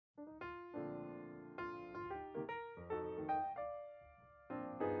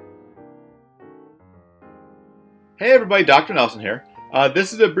Hey everybody, Dr. Nelson here.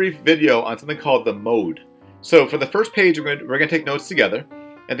 This is a brief video on something called the mode. So for the first page, we're going to take notes together,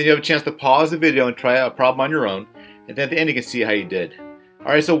 and then you have a chance to pause the video and try out a problem on your own, and then at the end you can see how you did.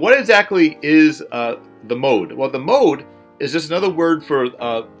 Alright, so what exactly is the mode? Well, the mode is just another word for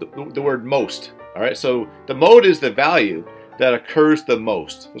the word most. Alright, so the mode is the value that occurs the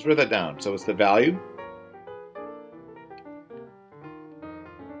most. Let's write that down. So it's the value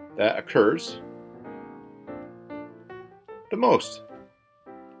that occurs the most.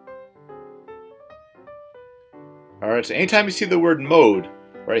 Alright, so anytime you see the word mode,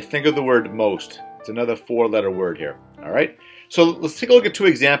 right, think of the word most. It's another four-letter word here. Alright, so let's take a look at two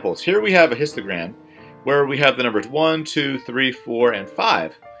examples. Here we have a histogram where we have the numbers 1, 2, 3, 4, and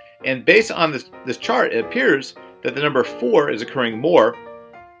 5. And based on this chart, it appears that the number 4 is occurring more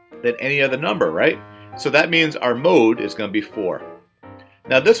than any other number, right? So that means our mode is going to be 4.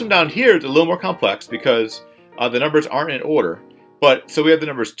 Now this one down here is a little more complex because the numbers aren't in order. But so we have the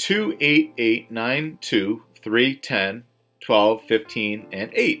numbers 2, 8, 8, 9, 2, 3, 10, 12, 15, and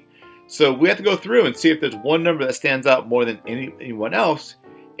 8. So we have to go through and see if there's one number that stands out more than anyone else.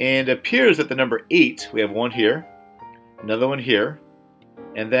 And it appears that the number 8, we have one here, another one here,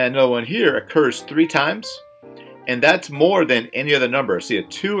 and then another one here occurs 3 times. And that's more than any other number. See, a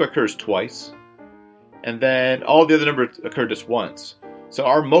 2 occurs twice, and then all the other numbers occur just once. So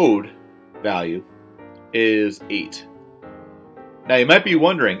our mode value is 8. Now you might be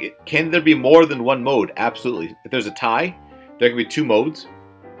wondering, can there be more than one mode? Absolutely. If there's a tie, there can be 2 modes,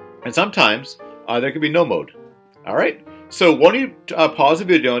 and sometimes there can be no mode. Alright, so why don't you pause the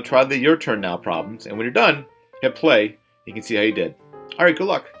video and try the Your Turn Now problems, and when you're done, hit play. You can see how you did. Alright, good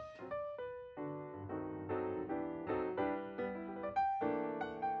luck.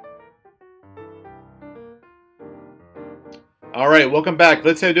 Alright, welcome back.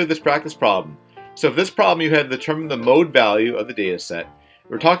 Let's say I do this practice problem. So for this problem, you had to determine the mode value of the data set.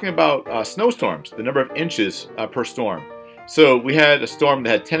 We're talking about snowstorms, the number of inches per storm. So we had a storm that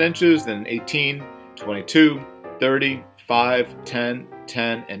had 10 inches, then 18, 22, 30, 5, 10,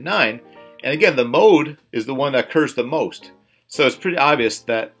 10, and 9. And again, the mode is the one that occurs the most. So it's pretty obvious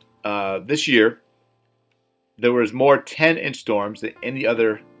that this year there was more 10-inch storms than any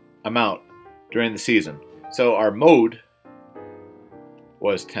other amount during the season. So our mode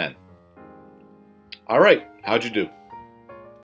was 10. All right, how'd you do?